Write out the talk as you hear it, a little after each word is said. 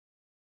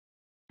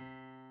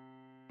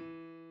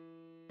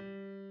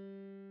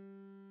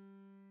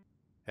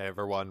Hey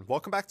everyone,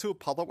 welcome back to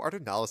Apollo Art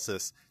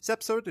Analysis. This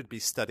episode would be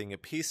studying a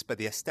piece by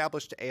the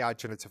established AI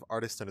generative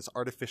artist known as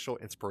Artificial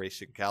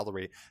Inspiration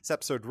Gallery. This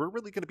episode, we're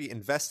really going to be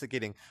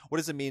investigating what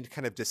does it mean to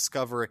kind of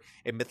discover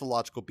a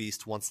mythological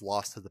beast once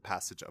lost to the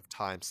passage of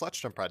time. So let's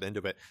jump right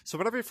into it. So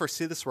whenever you first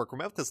see this work,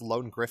 remember this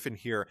lone Griffin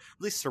here,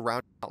 really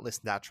surrounding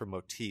countless natural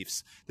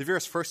motifs. The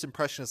viewer's first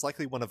impression is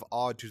likely one of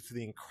awe due to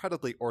the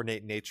incredibly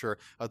ornate nature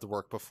of the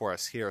work before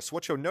us here. So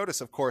what you'll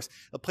notice, of course,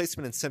 the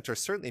placement in center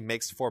certainly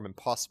makes form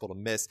impossible to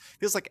miss.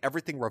 Feels like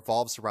everything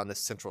revolves around this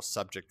central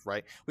subject,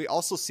 right? We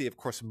also see, of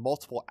course,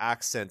 multiple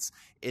accents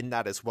in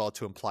that as well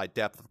to imply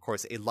depth. Of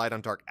course, a light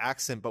on dark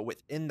accent, but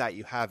within that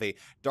you have a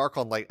dark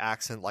on light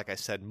accent, like I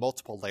said,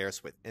 multiple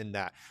layers within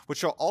that.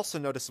 Which you'll also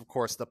notice, of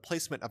course, the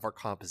placement of our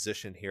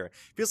composition here.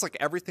 Feels like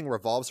everything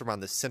revolves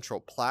around this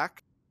central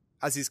plaque,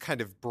 as these kind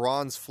of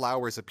bronze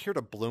flowers appear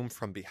to bloom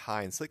from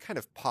behind. So they kind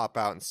of pop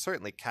out and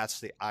certainly catch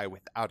the eye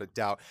without a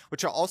doubt.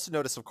 Which you'll also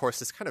notice, of course,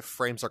 this kind of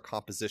frames our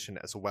composition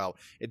as well.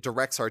 It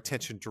directs our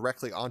attention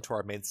directly onto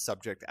our main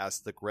subject as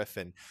the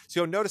Griffin.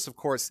 So you'll notice, of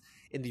course,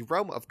 in the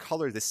realm of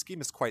color, this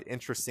scheme is quite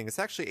interesting. It's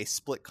actually a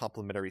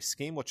split-complementary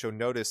scheme. What you'll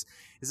notice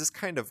is this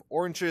kind of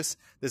oranges,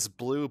 this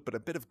blue, but a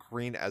bit of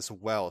green as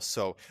well.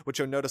 So what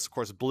you'll notice, of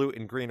course, blue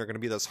and green are going to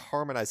be those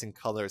harmonizing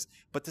colors,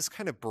 but this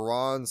kind of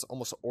bronze,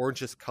 almost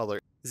oranges color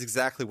is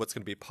exactly what's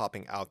going to be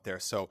popping out there.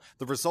 So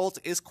the result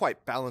is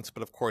quite balanced,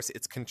 but of course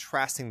it's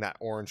contrasting that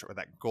orange or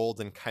that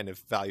golden kind of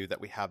value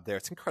that we have there.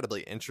 It's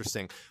incredibly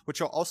interesting. What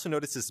you'll also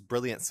notice is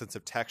brilliant sense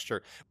of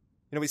texture.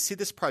 We see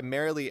this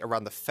primarily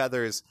around the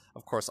feathers,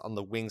 of course, on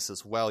the wings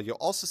as well. You'll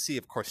also see,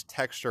 of course,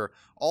 texture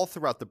all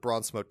throughout the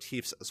bronze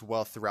motifs as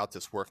well throughout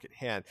this work at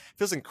hand. It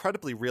feels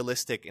incredibly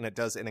realistic, and it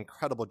does an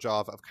incredible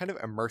job of kind of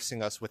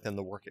immersing us within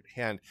the work at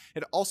hand.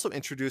 It also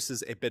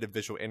introduces a bit of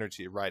visual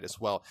energy, right,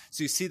 as well.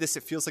 So you see this,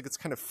 it feels like it's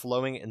kind of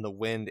flowing in the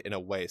wind in a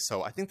way.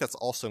 So I think that's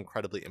also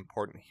incredibly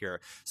important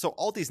here. So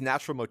all these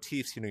natural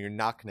motifs, you're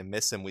not going to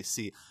miss them. We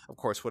see, of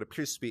course, what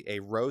appears to be a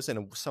rose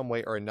in some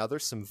way or another,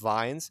 some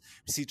vines.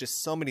 We see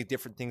just so many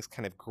different things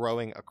kind of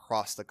growing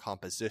across the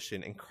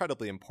composition.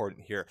 Incredibly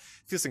important here.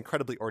 It feels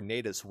incredibly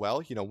ornate as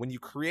well. When you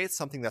create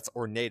something that's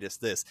ornate as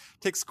this,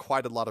 it takes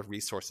quite a lot of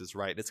resources,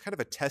 right? It's kind of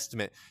a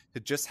testament to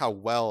just how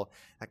well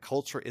that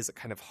culture is at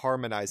kind of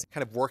harmonizing,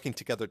 kind of working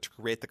together to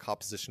create the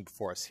composition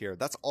before us here.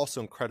 That's also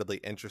incredibly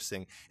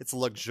interesting. It's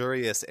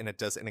luxurious, and it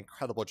does an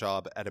incredible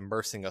job at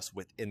immersing us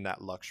within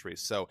that luxury.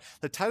 So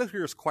the title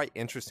here is quite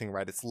interesting,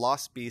 right? It's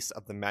Lost Beasts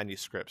of the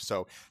Manuscript.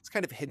 So it's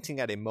kind of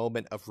hinting at a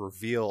moment of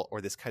reveal, or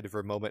this kind of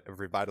a moment of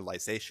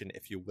revitalization,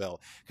 if you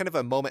will. Kind of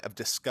a moment of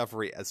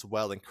discovery as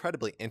well.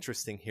 Incredibly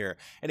interesting here.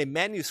 And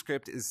a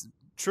manuscript is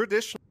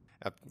traditionally,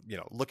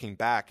 looking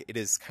back, it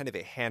is kind of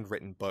a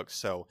handwritten book.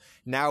 So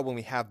now when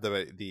we have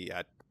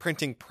the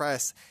printing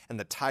press and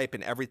the type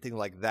and everything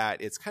like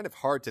that, it's kind of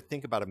hard to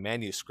think about a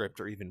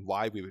manuscript or even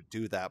why we would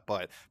do that.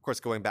 But of course,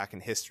 going back in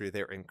history,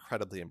 they're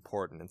incredibly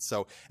important. And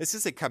so this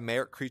is a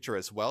chimeric creature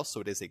as well. So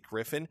it is a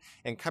griffin,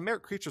 and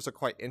chimeric creatures are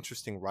quite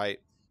interesting,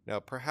 right?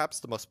 Perhaps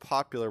the most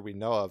popular we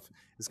know of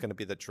is going to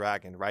be the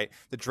dragon, right?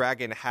 The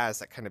dragon has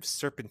that kind of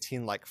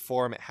serpentine-like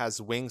form. It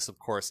has wings, of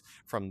course,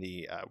 from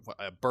the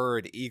a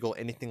bird, eagle,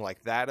 anything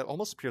like that. It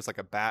almost appears like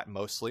a bat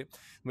mostly. And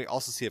we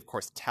also see, of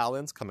course,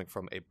 talons coming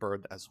from a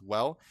bird as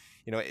well.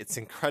 It's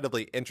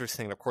incredibly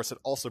interesting. Of course, it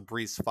also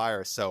breathes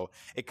fire. So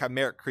a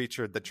chimeric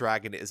creature, the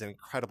dragon, is an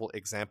incredible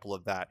example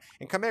of that.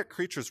 And chimeric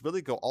creatures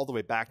really go all the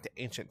way back to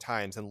ancient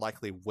times, and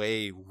likely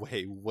way,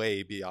 way,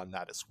 way beyond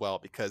that as well.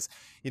 Because,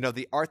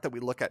 the art that we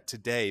look at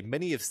today,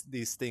 many of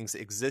these things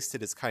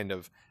existed as kind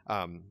of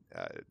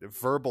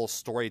verbal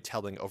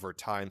storytelling over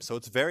time. So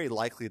it's very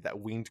likely that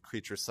winged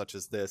creatures such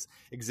as this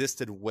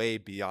existed way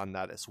beyond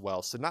that as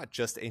well. So not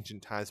just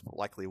ancient times, but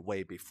likely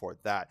way before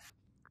that.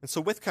 And so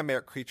with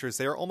chimeric creatures,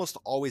 they are almost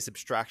always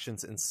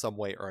abstractions in some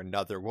way or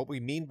another. What we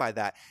mean by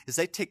that is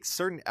they take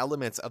certain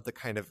elements of the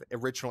kind of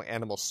original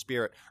animal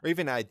spirit, or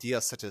even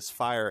ideas such as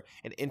fire,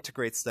 and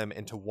integrates them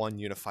into one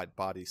unified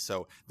body.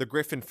 So the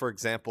griffin, for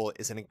example,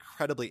 is an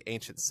incredibly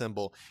ancient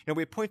symbol.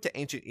 We point to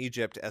ancient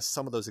Egypt as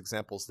some of those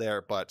examples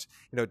there, but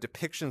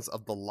depictions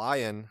of the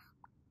lion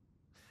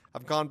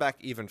have gone back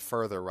even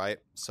further, right?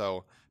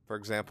 So for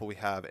example, we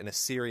have an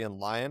Assyrian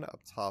lion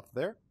up top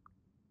there.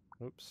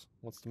 Oops,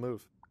 what's the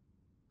move?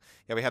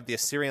 Yeah, we have the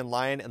Assyrian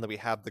lion, and then we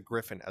have the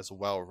griffin as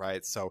well,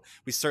 right? So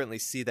we certainly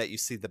see that. You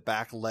see the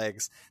back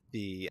legs,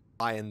 the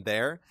lion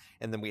there,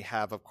 and then we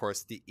have, of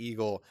course, the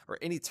eagle, or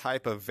any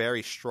type of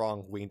very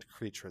strong winged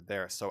creature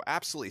there. So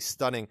absolutely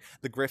stunning.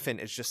 The griffin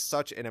is just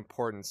such an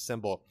important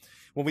symbol.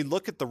 When we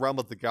look at the realm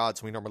of the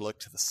gods, we normally look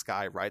to the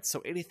sky, right? So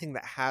anything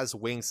that has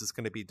wings is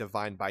going to be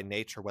divine by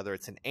nature, whether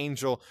it's an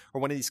angel or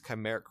one of these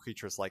chimeric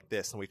creatures like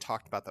this. And we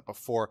talked about that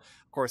before.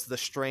 Of course, the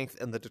strength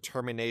and the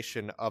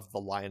determination of the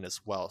lion as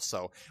well.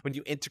 So when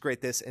you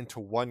integrate this into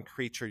one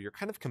creature, you're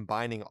kind of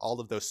combining all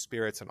of those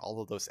spirits and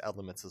all of those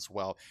elements as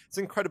well. It's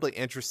incredibly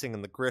incredibly interesting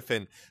in the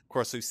Griffin. Of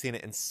course, we've seen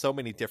it in so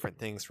many different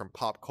things from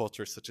pop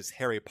culture, such as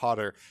Harry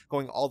Potter,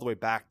 going all the way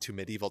back to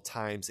medieval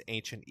times,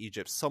 ancient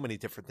Egypt, so many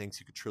different things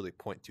you could truly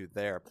point to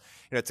there.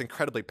 It's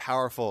incredibly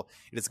powerful,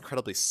 it is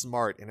incredibly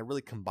smart, and it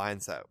really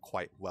combines that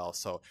quite well.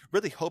 So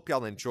really hope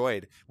y'all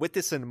enjoyed. With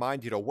this in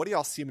mind, what do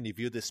y'all see when you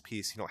view this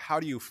piece? How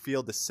do you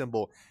feel the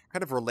symbol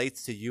kind of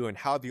relates to you, and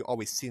how have you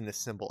always seen this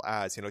symbol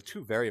as?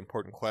 Two very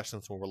important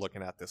questions when we're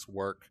looking at this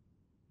work.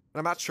 And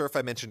I'm not sure if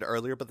I mentioned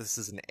earlier, but this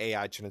is an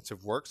AI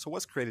generative work, so it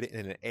was created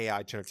in an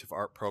AI generative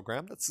art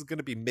program. This is going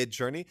to be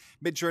Midjourney.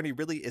 Midjourney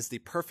really is the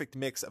perfect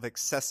mix of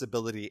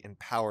accessibility and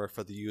power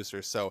for the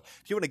user. So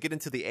if you want to get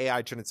into the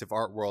AI generative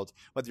art world,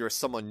 whether you're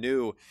someone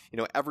new,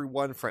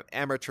 everyone from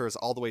amateurs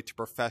all the way to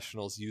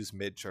professionals use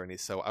Midjourney.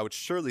 So I would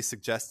surely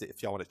suggest it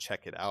if y'all want to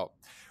check it out.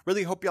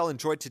 Really hope y'all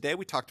enjoyed today.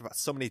 We talked about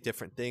so many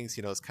different things,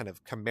 as kind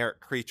of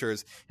chimeric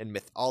creatures and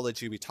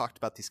mythology. We talked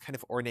about these kind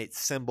of ornate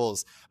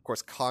symbols, of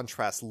course,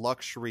 contrast,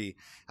 luxury,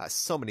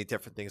 so many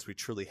different things we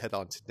truly hit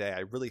on today. I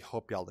really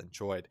hope y'all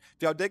enjoyed.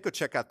 If y'all did, go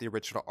check out the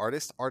original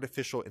artist,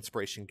 Artificial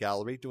Inspiration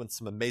Gallery, doing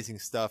some amazing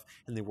stuff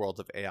in the world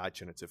of AI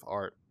generative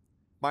art.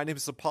 My name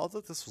is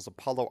Apollo. This was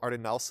Apollo Art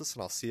Analysis,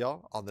 and I'll see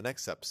y'all on the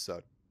next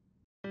episode.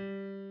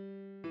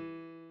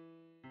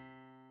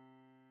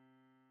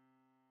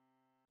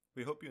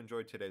 We hope you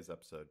enjoyed today's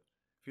episode.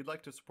 If you'd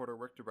like to support our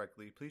work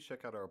directly, please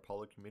check out our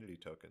Apollo community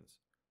tokens.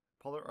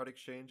 Apollo Art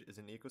Exchange is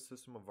an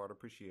ecosystem of art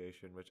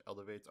appreciation which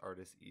elevates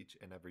artists each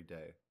and every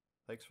day.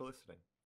 Thanks for listening.